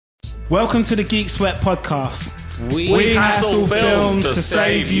Welcome to the Geek Sweat podcast. We hassle films to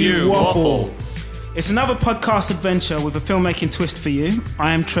save you waffle. It's another podcast adventure with a filmmaking twist for you.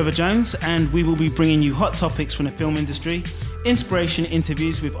 I am Trevor Jones, and we will be bringing you hot topics from the film industry, inspiration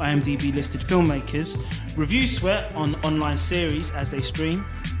interviews with IMDb listed filmmakers, review sweat on online series as they stream,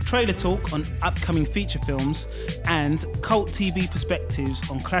 trailer talk on upcoming feature films, and cult TV perspectives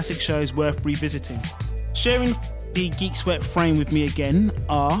on classic shows worth revisiting. Sharing the Geek Sweat frame with me again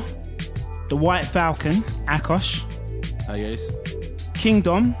are the White Falcon, Akosh. Hi guys.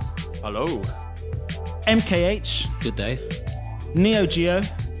 Kingdom. Hello. MKH. Good day. Neo Geo.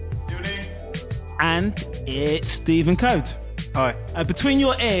 And it's Stephen Code. Hi. Between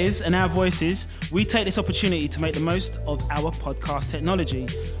your ears and our voices, we take this opportunity to make the most of our podcast technology.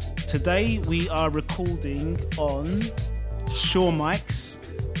 Today we are recording on Shure mics,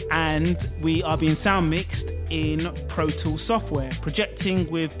 and we are being sound mixed in Pro Tools software, projecting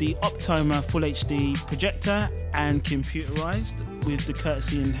with the Optoma Full HD projector and computerized with the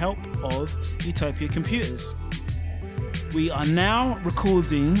courtesy and help of Utopia Computers. We are now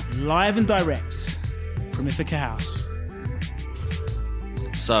recording live and direct from Ithaca House.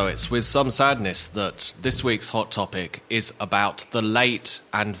 So it's with some sadness that this week's hot topic is about the late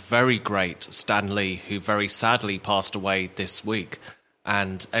and very great Stan Lee, who very sadly passed away this week.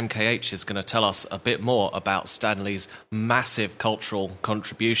 And MKH is going to tell us a bit more about Stan Lee's massive cultural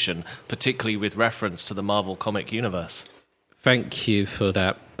contribution, particularly with reference to the Marvel comic universe. Thank you for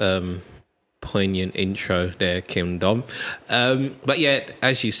that poignant intro there, Kim Dom. But yeah,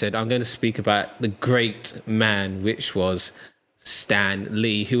 as you said, I'm going to speak about the great man, which was Stan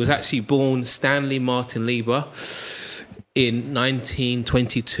Lee, who was actually born Stanley Martin Lieber in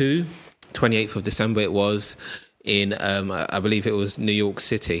 1922, 28th of December it was, in, I believe it was New York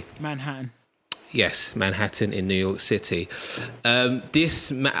City. Manhattan. Yes, Manhattan in New York City. Me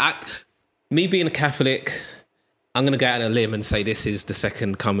being a Catholic, I'm going to go out on a limb and say this is the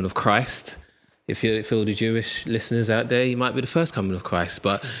second coming of Christ. If you're all the Jewish listeners out there, you might be the first coming of Christ.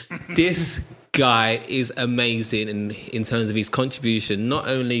 But this guy is amazing in terms of his contribution, not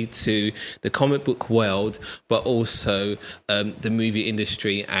only to the comic book world, but also the movie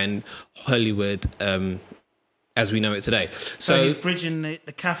industry and Hollywood as we know it today. So he's bridging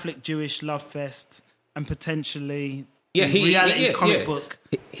the Catholic Jewish love fest and potentially comic book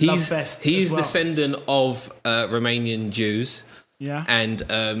love fest. He's descendant of Romanian Jews. Yeah. And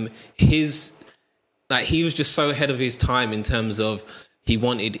he was just so ahead of his time in terms of he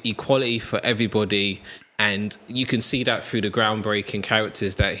wanted equality for everybody, and you can see that through the groundbreaking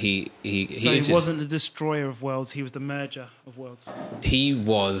characters that he wasn't the destroyer of worlds, he was the merger of worlds. He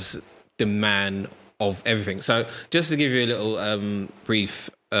was the man of everything. So just to give you a little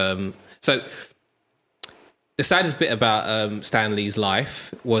brief, so the saddest bit about Stan Lee's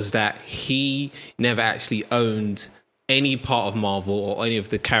life was that he never actually owned any part of Marvel or any of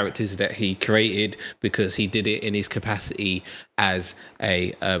the characters that he created, because he did it in his capacity as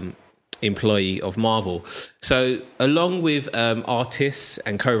a employee of Marvel. So along with artists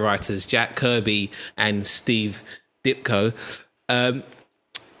and co-writers Jack Kirby and Steve Ditko,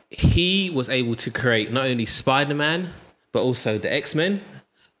 he was able to create not only Spider-Man, but also the X-Men,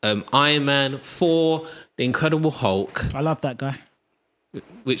 Iron Man, Thor, the Incredible Hulk. I love that guy.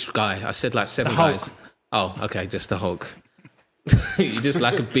 Which guy? I said like seven guys. Oh, okay, just the Hulk. You're just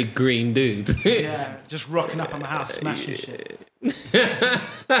like a big green dude. Yeah, just rocking up on my house, smashing shit.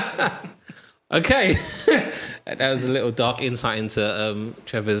 Okay. That was a little dark insight into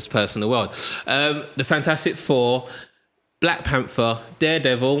Trevor's personal world. The Fantastic Four, Black Panther,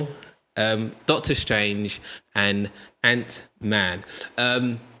 Daredevil, Doctor Strange, and Ant-Man.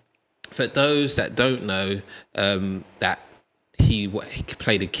 For those that don't know, that he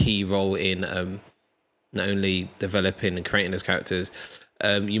played a key role in not only developing and creating those characters,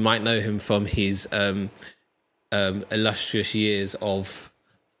 you might know him from his illustrious years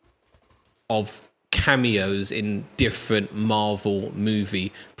of cameos in different Marvel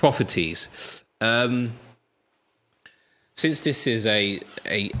movie properties. Since this is a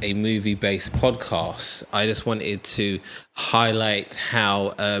movie-based podcast, I just wanted to highlight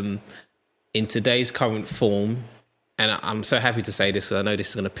how in today's current form, and I'm so happy to say this because I know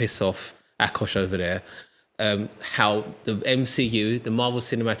this is going to piss off Akosh over there, how the MCU, the Marvel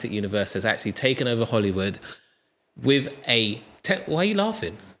Cinematic Universe, has actually taken over Hollywood with why are you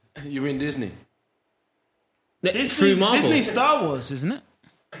laughing? You mean Disney? Through Marvel. Disney Star Wars, isn't it?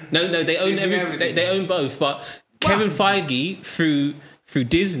 No, they own everything. They own both, but Kevin Feige, through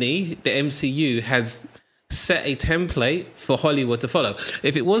Disney, the MCU, has set a template for Hollywood to follow.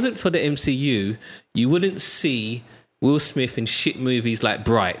 If it wasn't for the MCU, you wouldn't see Will Smith in shit movies like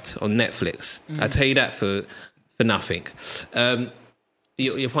Bright on Netflix. I tell you that for nothing.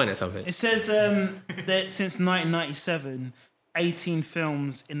 You're pointing at something. It says that since 1997, 18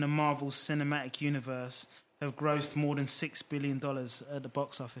 films in the Marvel Cinematic Universe have grossed more than $6 billion at the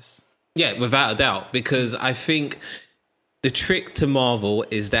box office. Yeah, without a doubt, because I think the trick to Marvel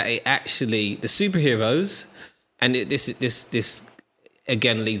is that it actually, the superheroes, and this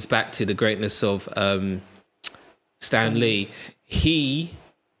again leads back to the greatness of Stan Lee. He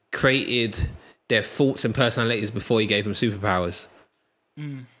created their thoughts and personalities before he gave them superpowers.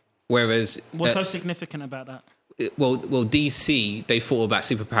 Whereas, what's so significant about that? Well, DC, they thought about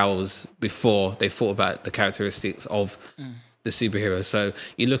superpowers before they thought about the characteristics of the superhero. So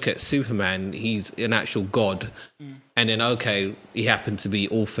you look at Superman, he's an actual god, and then he happened to be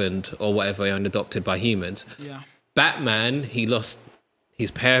orphaned or whatever and adopted by humans. Yeah. Batman, he lost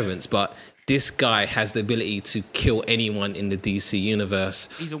his parents, but this guy has the ability to kill anyone in the DC universe.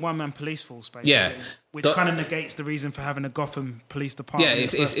 He's a one-man police force, basically. Yeah. Which kind of negates the reason for having a Gotham police department. Yeah,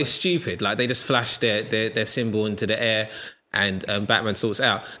 it's stupid. Like, they just flash their symbol into the air and Batman sorts it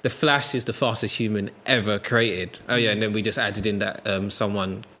out. The Flash is the fastest human ever created. Oh, yeah, and then we just added in that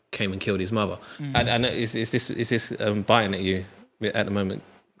someone came and killed his mother. And is this biting at you at the moment,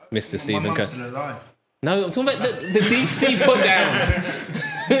 Mr. Stephen? My mum's still alive. No, I'm talking about the DC put-downs.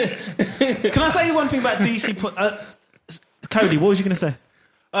 Can I say one thing about DC Cody, what was you going to say?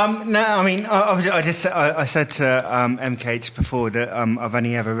 No, I mean, I said to MKH before that I've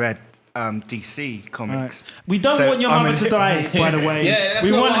only ever read DC comics. Right. We don't want your mother to die, by the way. Yeah,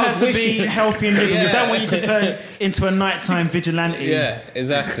 we want her to be healthy and living. We don't want you to turn into a nighttime vigilante. Yeah,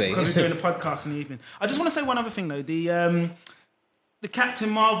 exactly. Because we're doing a podcast in the evening. I just want to say one other thing, though. The Captain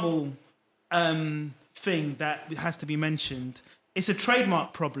Marvel thing that has to be mentioned. It's a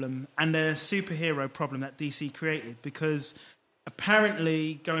trademark problem and a superhero problem that DC created, because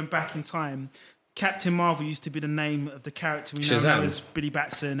apparently, going back in time, Captain Marvel used to be the name of the character we know now as Billy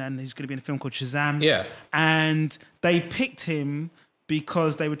Batson, and he's going to be in a film called Shazam. Yeah. And they picked him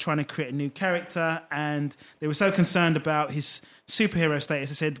because they were trying to create a new character, and they were so concerned about his superhero status,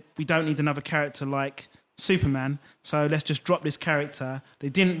 they said, we don't need another character like Superman, so let's just drop this character. They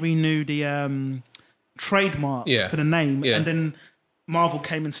didn't renew the trademark for the name, and then Marvel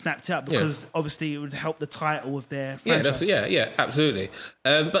came and snapped it up because obviously it would help the title of their franchise. Yeah, absolutely.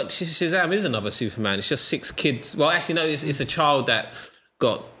 But Shazam is another Superman. It's just 6 kids. Well, actually, no, it's a child that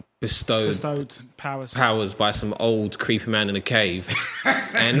got bestowed powers by some old creepy man in a cave.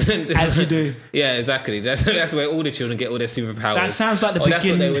 And as you do. Yeah, exactly. That's where all the children get all their superpowers. That sounds like the beginning. That's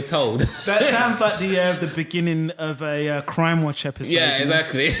what they were told. That sounds like the beginning of a Crime Watch episode. Yeah,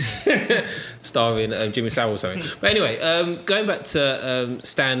 exactly. Starring Jimmy Savile or something. But anyway, going back to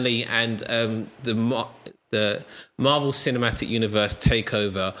Stan Lee and the Marvel Cinematic Universe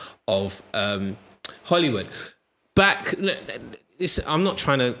takeover of Hollywood. I'm not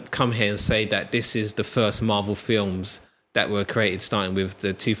trying to come here and say that this is the first Marvel films that were created, starting with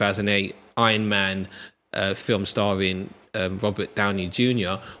the 2008 Iron Man film starring Robert Downey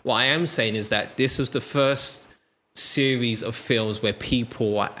Jr. What I am saying is that this was the first series of films where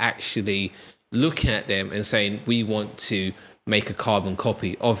people are actually looking at them and saying, we want to make a carbon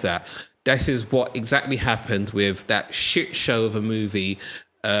copy of that. This is what exactly happened with that shit show of a movie.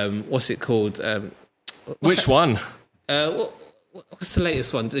 What's it called? Which one? What's the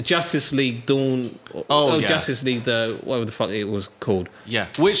latest one? The Justice League Dawn. Justice League, whatever the fuck it was called. Yeah,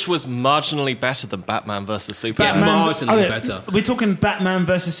 which was marginally better than Batman versus Superman. Marginally better. We're talking Batman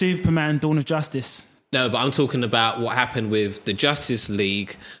versus Superman, Dawn of Justice. No, but I'm talking about what happened with the Justice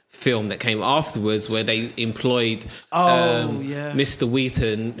League film that came afterwards, where they employed Mr.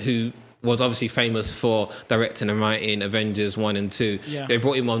 Wheaton, who was obviously famous for directing and writing Avengers 1 and 2. Yeah. They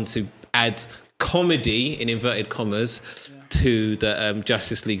brought him on to add comedy, in inverted commas, to the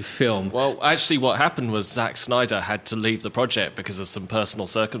Justice League film. Well, actually what happened was Zack Snyder had to leave the project because of some personal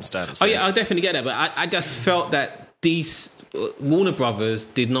circumstances. Oh yeah, I definitely get that, but I just felt that Warner Brothers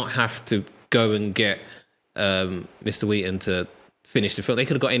did not have to go and get Mr. Wheaton to finish the film. They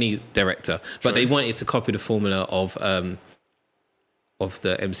could have got any director, but they wanted to copy the formula of the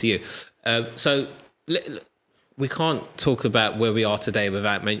MCU. So we can't talk about where we are today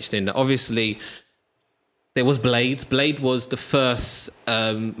without mentioning that obviously there was Blade. Blade was the first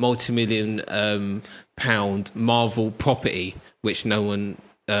multi-million pound Marvel property, which no one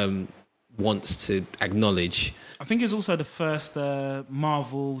wants to acknowledge. I think it was also the first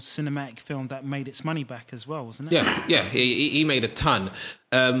Marvel cinematic film that made its money back as well, wasn't it? Yeah. He made a ton.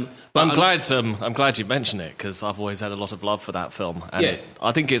 But I'm glad you mentioned it, because I've always had a lot of love for that film, and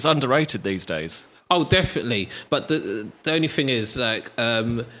I think it's underrated these days. Oh, definitely. But the only thing is, like,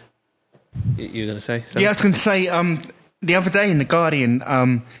 you're going to say something? Yeah, I was going to say, the other day in The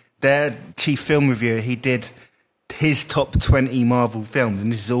Guardian, their chief film reviewer, he did his top 20 Marvel films,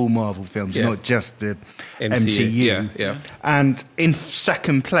 and this is all Marvel films, not just the MCU. Yeah. And in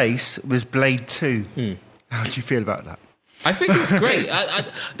second place was Blade 2. How do you feel about that? I think it's great.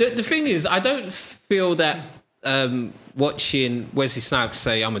 The thing is, I don't feel that watching Wesley Snipes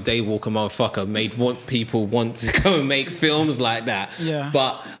say "I'm a daywalker motherfucker" made people want to go and make films like that. Yeah.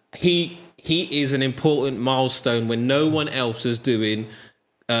 But he is an important milestone when no one else is doing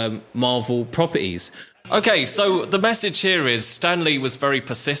Marvel properties. Okay, so the message here is Stan Lee was very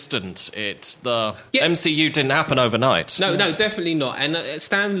persistent. The MCU didn't happen overnight. No, definitely not. And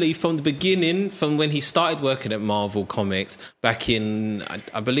Stan Lee, from the beginning, from when he started working at Marvel Comics back in,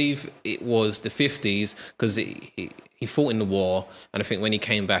 I believe it was the 50s, because he fought in the war, and I think when he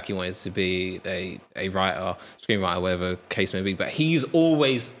came back, he wanted to be a writer, screenwriter, whatever case may be. But he's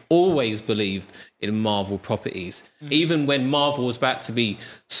always believed in Marvel properties. Even when Marvel was about to be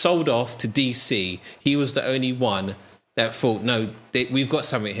sold off to DC, he was the only one that thought, no, we've got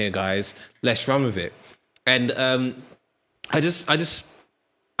something here, guys. Let's run with it. And I don't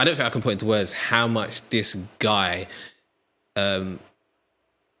think I can put into words how much this guy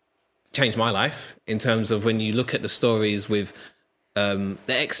changed my life in terms of when you look at the stories with the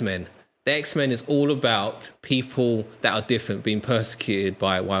X-Men. The X-Men is all about people that are different being persecuted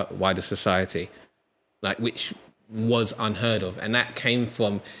by wider society, like, which was unheard of. And that came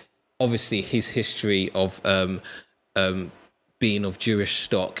from, obviously, his history of being of Jewish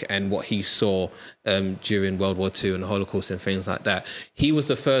stock and what he saw during World War II and the Holocaust and things like that. He was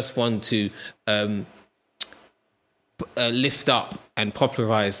the first one to lift up and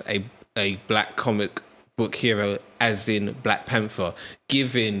popularize a black comic book hero, as in Black Panther,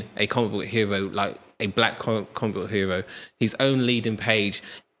 giving a comic book hero, like a black comic book hero, his own leading page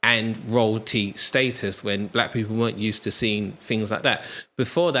and royalty status when black people weren't used to seeing things like that.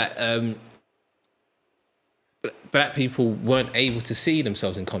 Before that, black people weren't able to see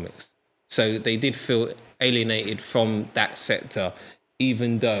themselves in comics. So they did feel alienated from that sector,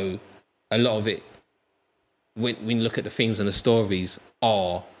 even though a lot of it, when you look at the themes and the stories,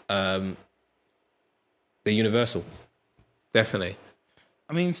 are they're universal. Definitely.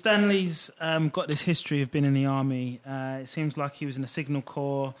 I mean, Stan Lee's got this history of being in the army. It seems like he was in the Signal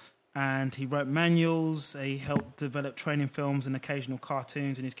Corps, and he wrote manuals. He helped develop training films and occasional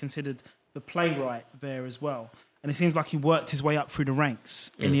cartoons, and he's considered the playwright there as well. And it seems like he worked his way up through the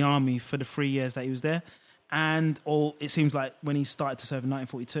ranks in the army for the 3 years that he was there. Or it seems like when he started to serve in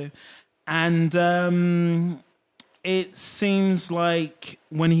 1942. And it seems like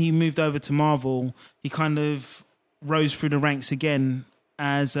when he moved over to Marvel, he kind of rose through the ranks again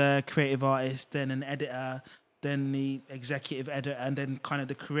as a creative artist, then an editor, then the executive editor, and then kind of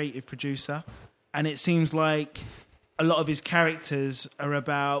the creative producer. And it seems like a lot of his characters are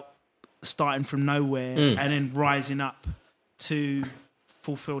about starting from nowhere and then rising up to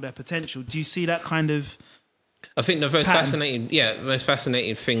fulfill their potential. Do you see that kind of I think the most pattern?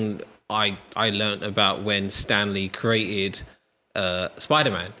 fascinating thing I learned about when Stan Lee created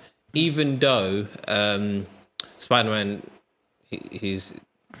Spider-Man, even though Spider-Man, his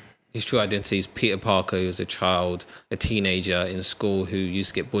true identity is Peter Parker, who was a child, a teenager in school who used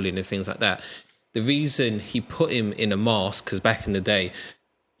to get bullied and things like that. The reason he put him in a mask, because back in the day,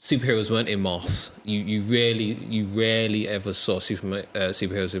 superheroes weren't in masks. You rarely ever saw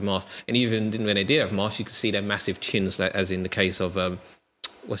superheroes with masks. And even when they did have masks, you could see their massive chins, like, as in the case of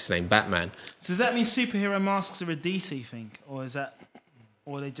what's his name, Batman. So does that mean superhero masks are a DC thing, or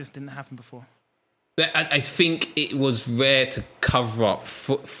they just didn't happen before? I think it was rare to cover up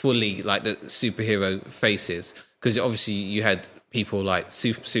fully like the superhero faces, because obviously you had people like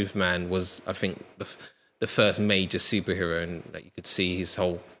Superman was, I think, the first major superhero, and like, you could see his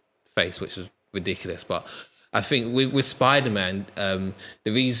whole face, which was ridiculous. But I think with Spider-Man, the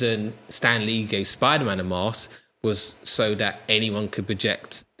reason Stan Lee gave Spider-Man a mask was so that anyone could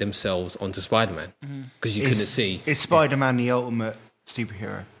project themselves onto Spider-Man, because you couldn't see. Is Spider-Man the ultimate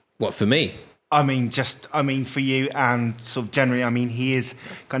superhero? What, for me? I mean, for you and sort of generally, I mean, he is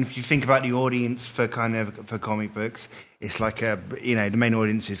kind of, if you think about the audience for comic books, it's like the main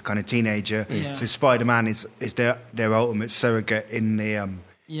audience is kind of teenager. Yeah. So Spider-Man is their ultimate surrogate in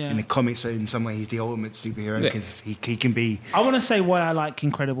the comics. So in some way, he's the ultimate superhero because he can be. I want to say why I like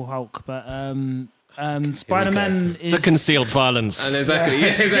Incredible Hulk, but Spider-Man is the concealed violence. And exactly.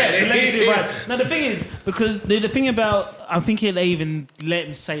 No, the thing is, because the thing about, I think they even let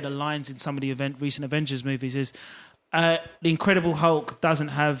him say the lines in some of the recent Avengers movies is, The Incredible Hulk doesn't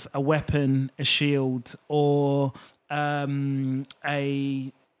have a weapon, a shield, or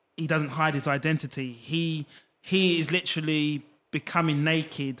he doesn't hide his identity. He is literally becoming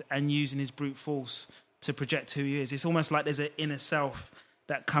naked and using his brute force to project who he is. It's almost like there's an inner self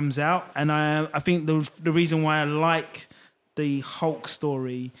that comes out. And I think the reason why I like the Hulk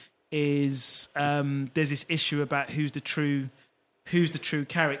story is there's this issue about who's the true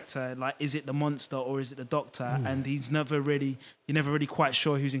character. Like, is it the monster or is it the Doctor? And you're never really quite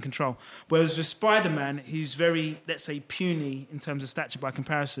sure who's in control. Whereas with Spider-Man, who's very, let's say, puny in terms of stature by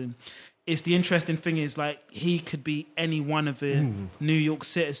comparison, it's the interesting thing is, like, he could be any one of the New York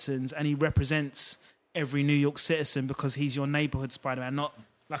citizens, and he represents every New York citizen because he's your neighborhood Spider-Man, not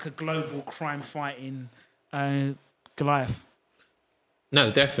like a global crime fighting Goliath. No,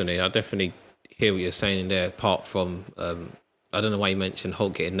 definitely. I definitely hear what you're saying there. Apart from, I don't know why you mentioned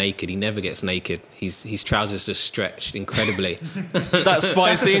Hulk getting naked. He never gets naked. His trousers just stretched incredibly. That's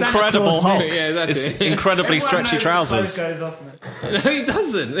why it's the Incredible Hulk. Yeah, exactly. It's incredibly stretchy trousers. The goes off, man. No, he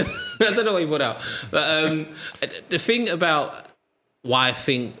doesn't. I don't know what he put out. But the thing about why I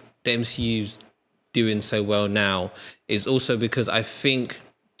think the MCU's doing so well now is also because I think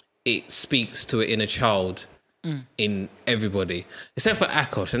it speaks to an inner child in everybody, except for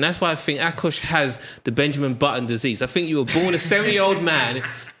Akos. And that's why I think Akos has the Benjamin Button disease. I think you were born a 70-year-old man,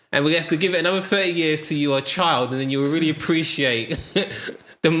 and we have to give it another 30 years till you're a child, and then you will really appreciate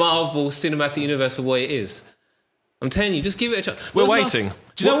the Marvel Cinematic Universe for what it is. I'm telling you, just give it a chance. We're waiting.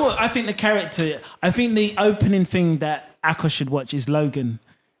 Do you know what? I think the opening thing that Akos should watch is Logan.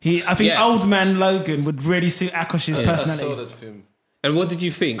 I think old man Logan would really suit Akos's personality. I saw that film. And what did you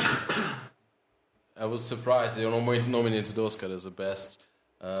think? I was surprised they were nominated to Oscar as the best.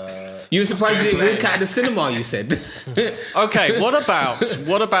 You were surprised they didn't walk out of the cinema, you said. Okay, what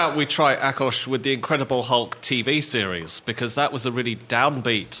about we try Akos with the Incredible Hulk TV series? Because that was a really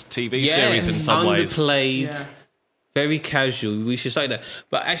downbeat TV series in some ways. Underplayed, very casual. We should say that.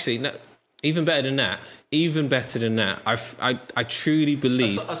 But actually, no, even better than that, I truly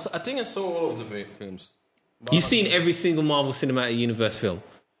believe... I think I saw all of the films. You've seen every single Marvel Cinematic Universe film?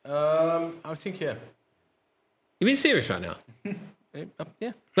 I think, yeah. You've been serious right now?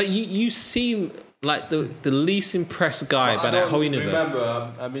 Yeah. But you seem like the least impressed guy by that whole universe.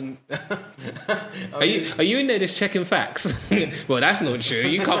 Remember, I mean... Are you in there just checking facts? Well, that's not true.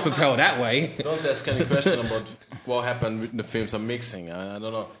 You can't propel that way. Don't ask any question about what happened with the films I'm mixing. I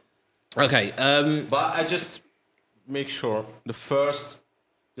don't know. Okay. But I just make sure the first...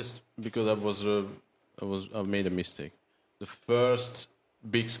 Just because I made a mistake. The first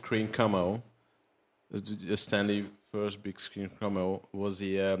big screen cameo, the Stanley first big screen cameo was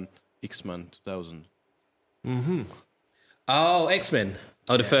the X-Men 2000. Mm-hmm. Oh, X-Men.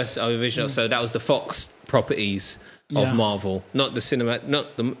 Oh, the first original. So that was the Fox properties of Marvel, not the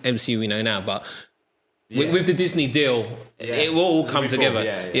MCU we know now, but with the Disney deal, it will all come together.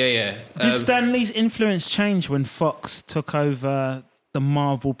 Yeah. Did Stan Lee's influence change when Fox took over the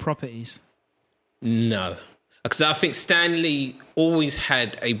Marvel properties? No. Because I think Stan Lee always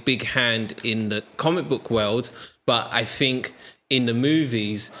had a big hand in the comic book world, but I think in the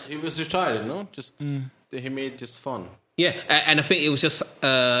movies... He was retired, no? He made just fun. Yeah, and I think it was just...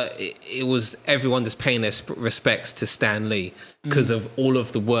 it was everyone just paying their respects to Stan Lee because of all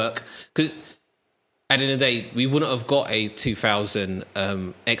of the work. Because at the end of the day, we wouldn't have got a 2000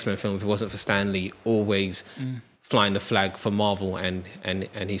 X-Men film if it wasn't for Stan Lee always flying the flag for Marvel and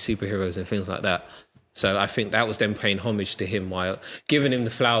his superheroes and things like that. So I think that was them paying homage to him while giving him the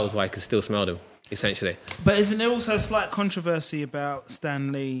flowers while I could still smell them, essentially. But isn't there also a slight controversy about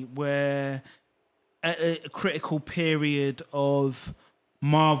Stan Lee where at a critical period of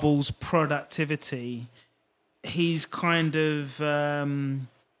Marvel's productivity, he's kind of...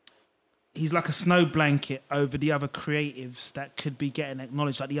 he's like a snow blanket over the other creatives that could be getting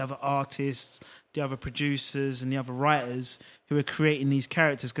acknowledged, like the other artists, the other producers and the other writers who are creating these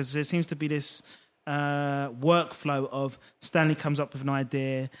characters, because there seems to be this... workflow of Stanley comes up with an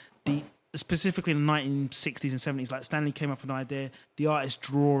idea, specifically in the 1960s and 70s, like Stanley came up with an idea, the artists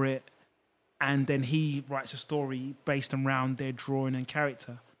draw it, and then he writes a story based around their drawing and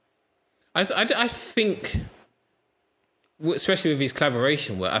character. I think, especially with his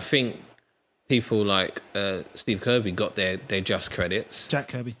collaboration work, I think people like Steve Kirby got their just credits. Jack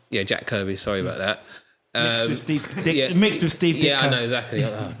Kirby. Yeah, Jack Kirby, sorry about that. Mixed with Steve Ditko. Yeah, I know, exactly.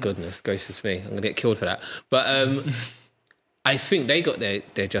 Oh, goodness gracious me. I'm going to get killed for that. But I think they got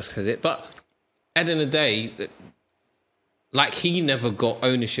their just credit. But at the end of the day, like, he never got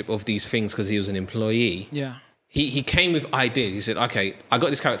ownership of these things because he was an employee. Yeah. He came with ideas. He said, okay, I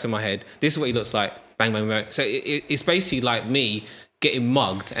got this character in my head. This is what he looks like. bang, bang, bang. So it's basically like me getting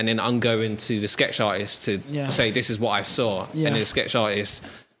mugged, and then I'm going to the sketch artist to say this is what I saw, and then the sketch artist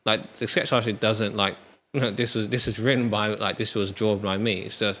doesn't like. This was written by, like, this was drawn by me.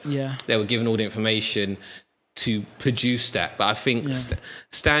 It's just they were given all the information to produce that. But I think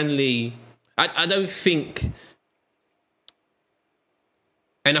Stan Lee, I don't think,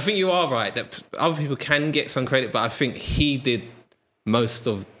 and I think you are right that other people can get some credit, but I think he did most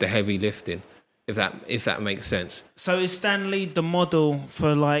of the heavy lifting, if that makes sense. So is Stan Lee the model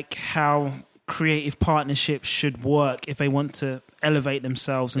for like how creative partnerships should work if they want to elevate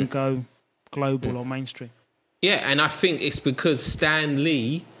themselves and go global or mainstream? Yeah, and I think it's because Stan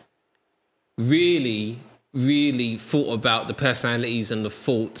Lee really, really thought about the personalities and the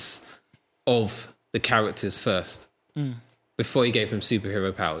thoughts of the characters first before he gave them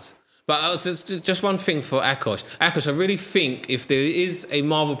superhero powers. But just one thing for Akos. Akos, I really think if there is a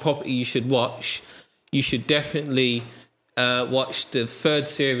Marvel property you should watch, you should definitely watch the 3rd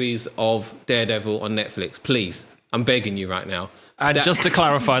series of Daredevil on Netflix. Please, I'm begging you right now. And just to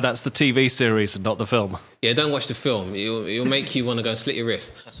clarify, that's the TV series and not the film. Yeah, don't watch the film. It'll make you want to go and slit your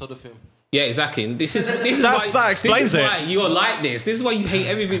wrist. I saw the film. Yeah, exactly. And this is that this explains is why you're like this. This is why you hate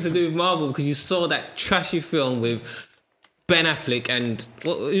everything to do with Marvel, because you saw that trashy film with Ben Affleck and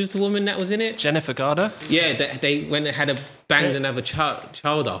who's the woman that was in it? Jennifer Garner. Yeah, they went and had a banged and have a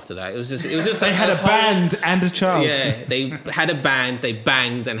child after that. It was just they had a band and a child. Yeah, they had a band, they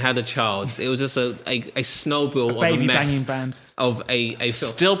banged and had a child. It was just a snowball of a mess banging band of a film.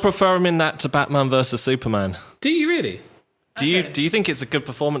 Still prefer him in that to Batman versus Superman. Do you really? Do you think it's a good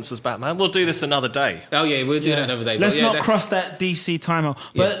performance as Batman? We'll do this another day. Oh yeah, we'll do that another day. Let's not cross that DC timer.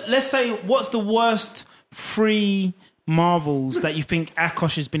 But let's say, what's the worst free Marvels that you think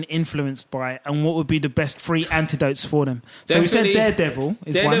Akos has been influenced by, and what would be the best free antidotes for them? So we said Daredevil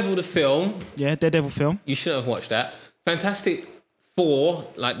is Daredevil one. the film. Yeah, Daredevil film. You should have watched that. Fantastic Four,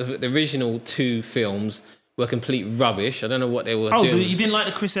 like the original 2 films, were complete rubbish. I don't know what they were doing. You didn't like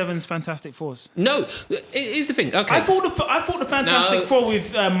the Chris Evans Fantastic Fours? No, here's the thing. Okay, I thought the Fantastic Four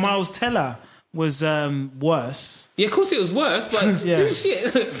with Miles Teller was worse. Yeah, of course it was worse, but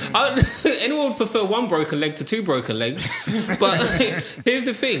shit. Anyone would prefer 1 broken leg to 2 broken legs. But here's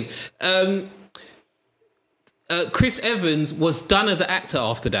the thing. Chris Evans was done as an actor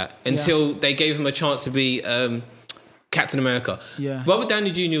after that until they gave him a chance to be Captain America. Yeah. Robert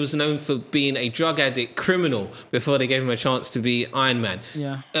Downey Jr. was known for being a drug addict criminal before they gave him a chance to be Iron Man.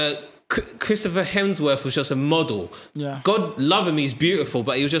 Yeah. Christopher Hemsworth was just a model. Yeah. God love him, he's beautiful,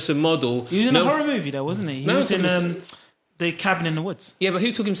 but he was just a model. He was in a horror movie though, wasn't he? He was in The Cabin in the Woods. Yeah, but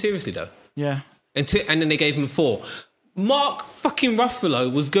who took him seriously though? Yeah. And then they gave him 4. Mark fucking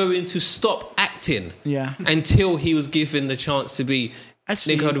Ruffalo was going to stop acting until he was given the chance to be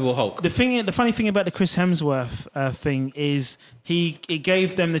the Incredible Hulk. The funny thing about the Chris Hemsworth thing is it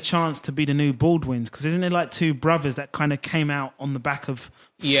gave them the chance to be the new Baldwins, because isn't it like 2 brothers that kind of came out on the back of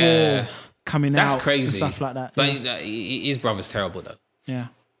 4 coming out? That's crazy. And stuff like that. But his brother's terrible though. Yeah.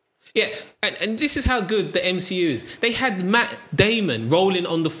 Yeah, and this is how good the MCU is. They had Matt Damon rolling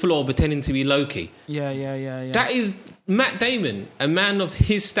on the floor pretending to be Loki. Yeah. That is Matt Damon, a man of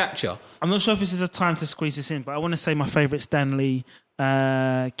his stature. I'm not sure if this is a time to squeeze this in, but I want to say my favourite Stan Lee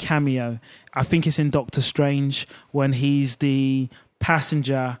cameo. I think it's in Doctor Strange when he's the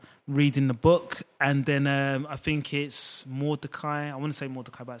passenger reading the book, and then I think it's Mordecai. I want to say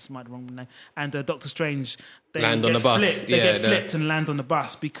Mordecai, but it's the wrong name. And Doctor Strange, they land get on the bus. Flipped. They get flipped and land on the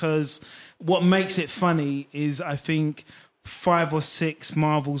bus, because what makes it funny is I think 5 or 6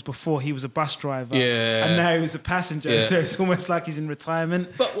 Marvels before he was a bus driver, and now he's a passenger. So it's almost like he's in retirement.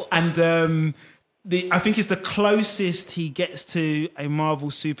 And I think it's the closest he gets to a Marvel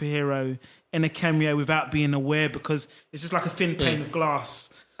superhero in a cameo without being aware, because it's just like a thin pane of glass.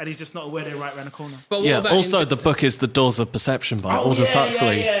 And he's just not aware they're right around the corner. But also the book is The Doors of Perception by Aldous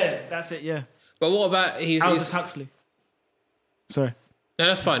Huxley. Yeah, that's it, yeah. But what about Aldous Huxley. Sorry. No,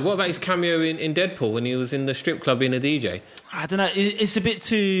 that's fine. What about his cameo in Deadpool when he was in the strip club being a DJ? I don't know. It's a bit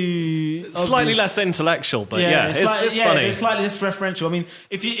too slightly less intellectual, but it's funny. It's slightly less referential. I mean,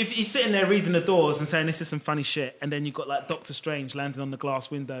 if he's sitting there reading The Doors and saying this is some funny shit, and then you've got like Doctor Strange landing on the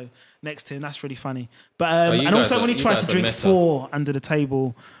glass window next to him, that's really funny. But and also when he tried to drink 4 under the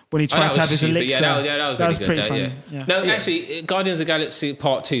table, when he tried to have his elixir, that was really pretty good. funny. Yeah. No, actually, Guardians of the Galaxy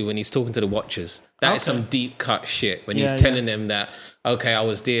Part 2, when he's talking to the Watchers, that is some deep cut shit. When he's telling them that, okay, I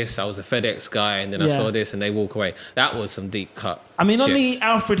was a FedEx guy, and then I saw this, and they walk away. That was some deep cut. I mean, on the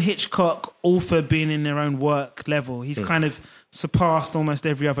Alfred Hitchcock author being in their own work level, he's kind of surpassed almost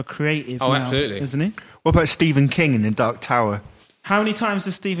every other creative now, absolutely. isn't he? What about Stephen King in The Dark Tower? How many times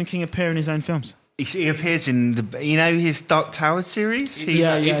does Stephen King appear in his own films? He appears in his Dark Tower series.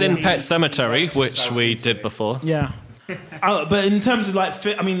 He's in Pet Cemetery, which we did before. Yeah. But in terms of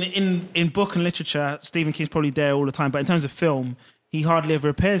in book and literature, Stephen King's probably there all the time. But in terms of film, he hardly ever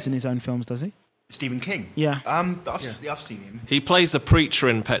appears in his own films, does he? Stephen King. Yeah. I've seen him. He plays a preacher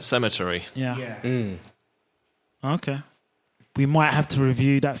in Pet Cemetery. Yeah. Yeah. Okay. We might have to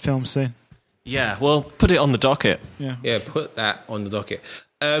review that film soon. Yeah, well, put it on the docket. Yeah, put that on the docket.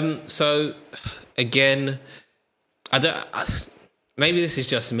 So, again, maybe this is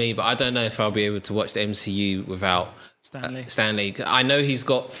just me, but I don't know if I'll be able to watch the MCU without Stan Lee. I know he's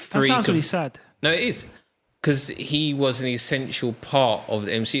got three... That sounds really sad. No, it is. Because he was an essential part of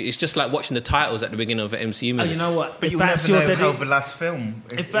the MCU. It's just like watching the titles at the beginning of an MCU movie. Oh, you know what? But if you'll that's never your know how the last film...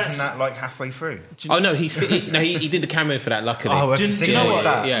 Isn't that like halfway through? Oh, no, he did the cameo for that, luckily. Oh, Do you know what?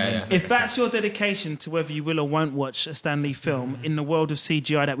 Yeah. If that's your dedication to whether you will or won't watch a Stan Lee film in the world of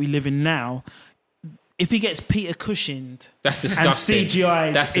CGI that we live in now, if he gets Peter Cushioned That's disgusting. and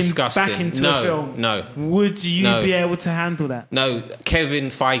CGI That's disgusting. back into a film, would you be able to handle that? No, Kevin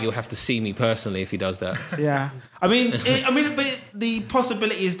Feige will have to see me personally if he does that. Yeah, I mean, but the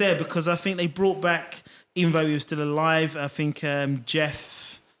possibility is there because I think they brought back, even though he was still alive. I think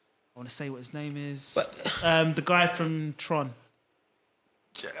Jeff. I want to say what his name is. The guy from Tron.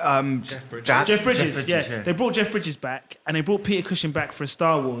 Jeff Bridges. Yeah, they brought Jeff Bridges back, and they brought Peter Cushing back for a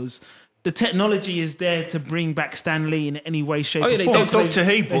Star Wars. The technology is there to bring back Stan Lee in any way, shape, or form. Doctor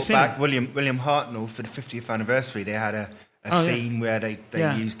Who brought back William Hartnell for the 50th anniversary. They had a scene where they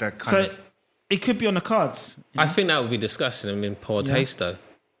used that kind of... It could be on the cards. I think that would be disgusting and in poor taste, though.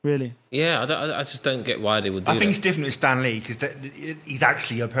 Really? Yeah, I just don't get why they would do that. I think it's different with Stan Lee because he's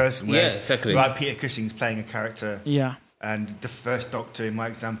actually a person. Yeah, exactly. Right, Peter Cushing's playing a character. Yeah. And the first Doctor, in my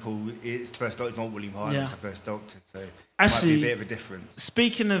example, the first Doctor is not William Hartnell, it's the first Doctor. So actually, might be a bit of a difference.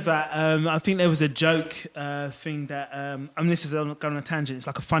 Speaking of that, I think there was a joke thing that... I mean, this is going on a tangent. It's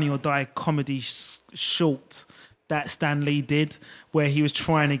like a Funny or Die comedy short that Stan Lee did where he was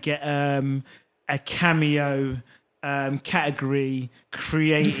trying to get a cameo category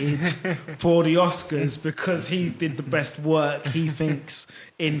created for the Oscars because he did the best work, he thinks,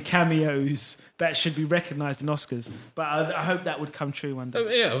 in cameos that should be recognised in Oscars. But I hope that would come true one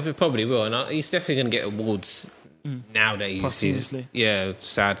day. Yeah, it probably will. And he's definitely going to get awards nowadays. Posthumously. Yeah,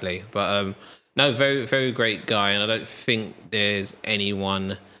 sadly. But no, very, very great guy. And I don't think there's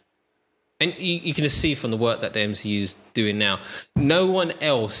anyone... And you can just see from the work that the MCU's doing now, no one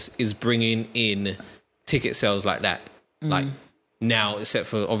else is bringing in ticket sales like that, like now, except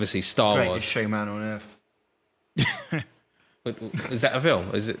for obviously Star Wars. Greatest showman on earth. Is that a film?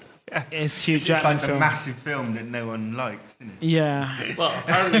 Is it? Yeah. It's Hugh It's Jackman like a film. massive film that no one likes, isn't it? Yeah. Well,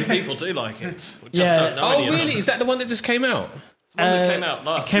 apparently people do like it. We just Yeah. don't know Oh, any of really? them. Is that the one that just came out? It's the one that came out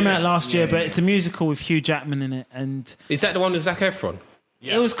last It came year. out last year, Yeah, but yeah. it's the musical with Hugh Jackman in it, and Is that the one with Zac Efron?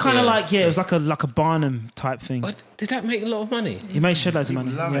 Yeah. it was kind of Yeah. it was like a Barnum type thing. What? Did that make a lot of money? He made shed loads of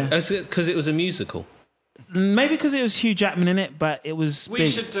money. love Yeah. it. Because it was a musical. Maybe because it was Hugh Jackman in it, but it was We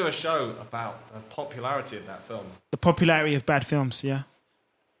big. should do a show about the popularity of that film. The popularity of bad films. Yeah.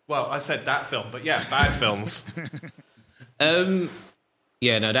 Well, I said that film, but yeah, bad films.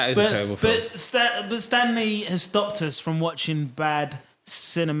 Yeah, no, that is a terrible film. But Stan Lee has stopped us from watching bad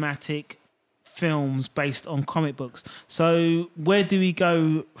cinematic films based on comic books. So where do we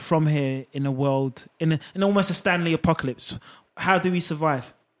go from here in a world, in almost a Stan Lee apocalypse? How do we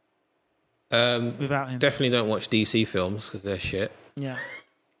survive without him? Definitely don't watch DC films because they're shit. Yeah.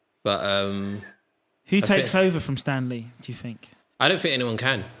 But Who takes over from Stan Lee, do you think? I don't think anyone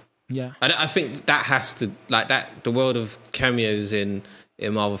can. Yeah. I think that has to, like that. The world of cameos in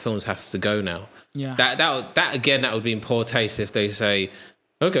Marvel films has to go now. Yeah. That again, that would be in poor taste if they say,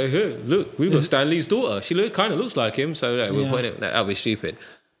 okay, here, look, we've got Stan Lee's daughter. She kind of looks like him, so we're putting it. That would be stupid.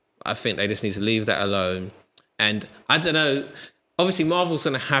 I think they just need to leave that alone. And I don't know. Obviously, Marvel's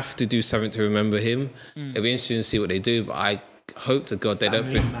going to have to do something to remember him. It'll be interesting to see what they do. But I hope to God they don't.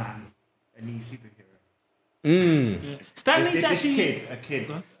 Stan Lee, man, a new superhero. Stan Lee's This actually... kid, he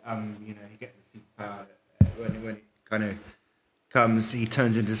gets a superpower when it kind of comes. He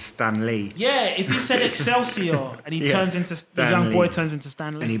turns into Stan Lee, Yeah, if he said Excelsior and he Yeah. turns into... The Stan young boy Lee. turns into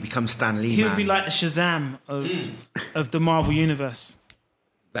Stan Lee. and he becomes Stan Lee. He would man. be like the Shazam of the Marvel universe.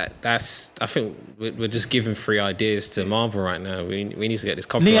 That's. I think we're just giving free ideas to Marvel right now. We need to get this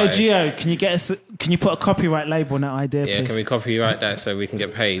Neo copyrighted. Geo, can you get us? Can you put a copyright label on that idea, Yeah, please? can we copyright that so we can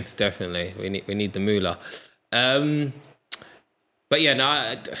get paid? Definitely, we need the moolah. But yeah,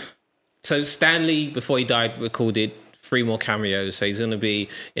 no. So Stan Lee, before he died, recorded 3 more cameos. So he's going to be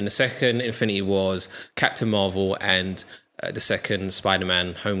in the second Infinity Wars, Captain Marvel, and the second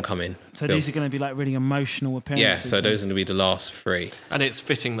Spider-Man Homecoming. So film. these are going to be like really emotional Yeah, appearances. so then. those are going to be the last 3. And it's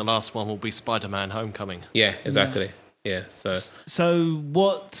fitting the last one will be Spider-Man Homecoming. Yeah, exactly. Yeah, so So,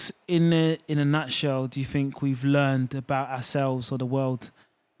 what in a nutshell do you think we've learned about ourselves or the world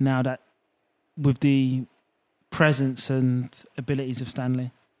now that with the presence and abilities of Stan Lee?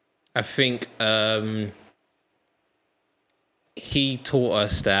 I think he taught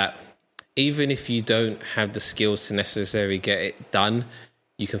us that even if you don't have the skills to necessarily get it done,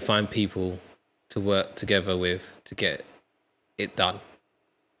 you can find people to work together with to get it done,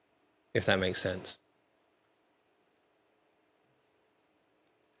 if that makes sense.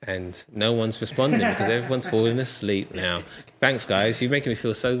 And no one's responding because everyone's falling asleep now. Thanks, guys. You're making me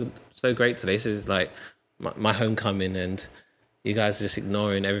feel so great today. This is like my homecoming, and you guys are just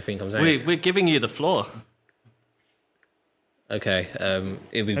ignoring everything I'm saying. We're giving you the floor. Okay,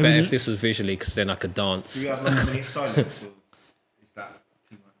 it'd be better if this was visually, because then I could dance. Do we have like a minute silence, or is that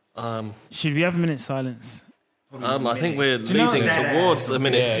too much? Should we have a minute's silence? I think we're you know- leading towards a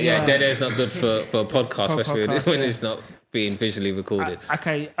minute. Yeah, dead air's not good for a podcast, For a especially podcast, when yeah. it's not being visually recorded.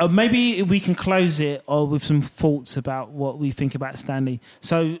 Okay, maybe we can close it or with some thoughts about what we think about Stan Lee.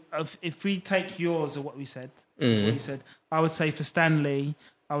 So if we take yours or what we said, what you said, I would say for Stan Lee,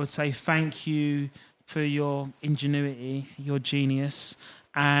 I would say thank you for your ingenuity, your genius,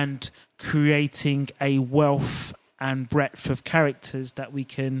 and creating a wealth and breadth of characters that we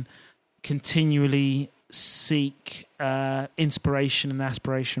can continually seek inspiration and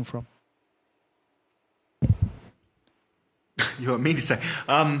aspiration from. You want me to say?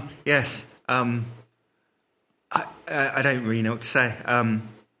 Yes. I don't really know what to say.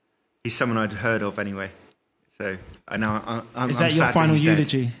 He's someone I'd heard of anyway. So I know I'm. Is that I'm your sad final he's dead.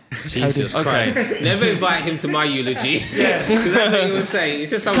 eulogy? Jesus Cody? Christ. Never invite him to my eulogy. Yeah. Because that's what you would say. It's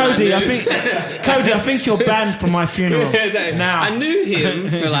just someone Cody, I I knew. think you're banned from my funeral. Exactly. Now. I knew him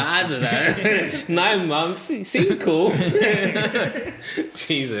for like, I don't know, 9 months. He seemed cool.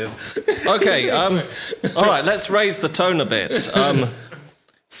 Jesus. Okay, all right, let's raise the tone a bit.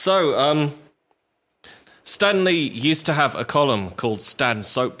 Stan Lee used to have a column called Stan's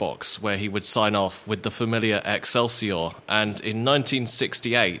Soapbox, where he would sign off with the familiar Excelsior, and in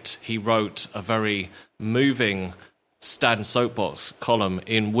 1968 he wrote a very moving Stan Soapbox column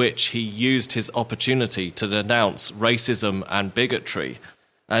in which he used his opportunity to denounce racism and bigotry.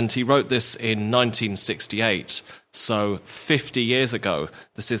 And he wrote this in 1968, so 50 years ago.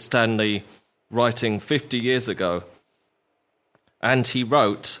 This is Stan Lee writing 50 years ago. And he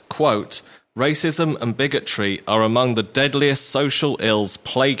wrote, quote, "Racism and bigotry are among the deadliest social ills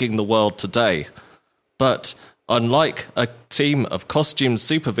plaguing the world today. But unlike a team of costumed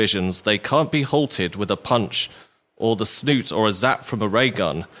supervisions, they can't be halted with a punch or the snoot or a zap from a ray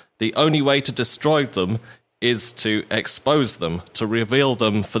gun. The only way to destroy them is to expose them, to reveal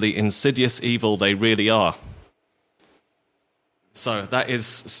them for the insidious evil they really are." So that is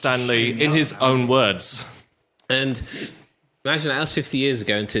Stan Lee in his own words. And imagine that was 50 years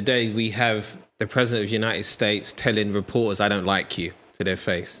ago, and today we have the President of the United States telling reporters, "I don't like you," to their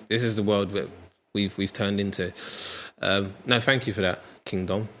face. This is the world that we've turned into. No, thank you for that, King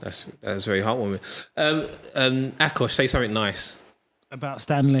Dom. That was very heartwarming. Akosh, say something nice. About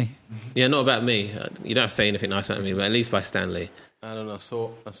Stan Lee. Yeah, not about me. You don't have to say anything nice about me, but at least by Stan Lee. I don't know. I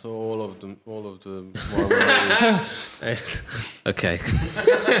saw all of the Marvel movies. Okay.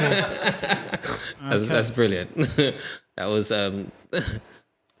 That's brilliant. That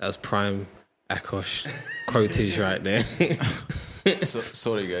was prime Akosh quotage right there.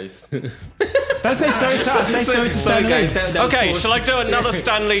 Sorry, guys. Don't say sorry to us. Say sorry to Stan Lee. Okay, shall I do another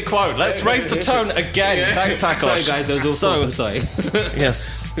Stan Lee quote? Let's raise the tone again. Thanks, Akosh. Sorry, guys. That was all I'm sorry.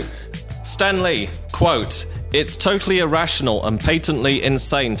 Yes. Stan Lee, quote, "It's totally irrational and patently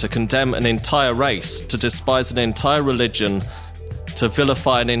insane to condemn an entire race, to despise an entire religion, to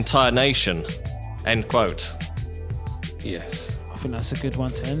vilify an entire nation." End quote. Yes. I think that's a good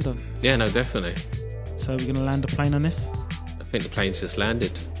one to end on. Yeah, no, definitely. So we're going to land a plane on this? I think the plane's just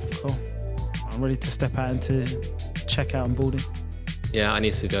landed. Cool. I'm ready to step out into checkout and boarding. Yeah, I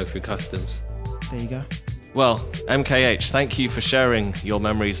need to go through customs. There you go. Well, MKH, thank you for sharing your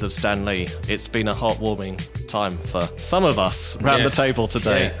memories of Stan Lee. It's been a heartwarming time for some of us around the table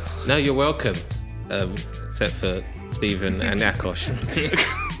today. Yeah. No, you're welcome. Except for Stephen and Akosh.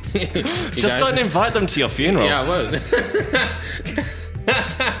 Just don't invite them to your funeral. Yeah, I won't.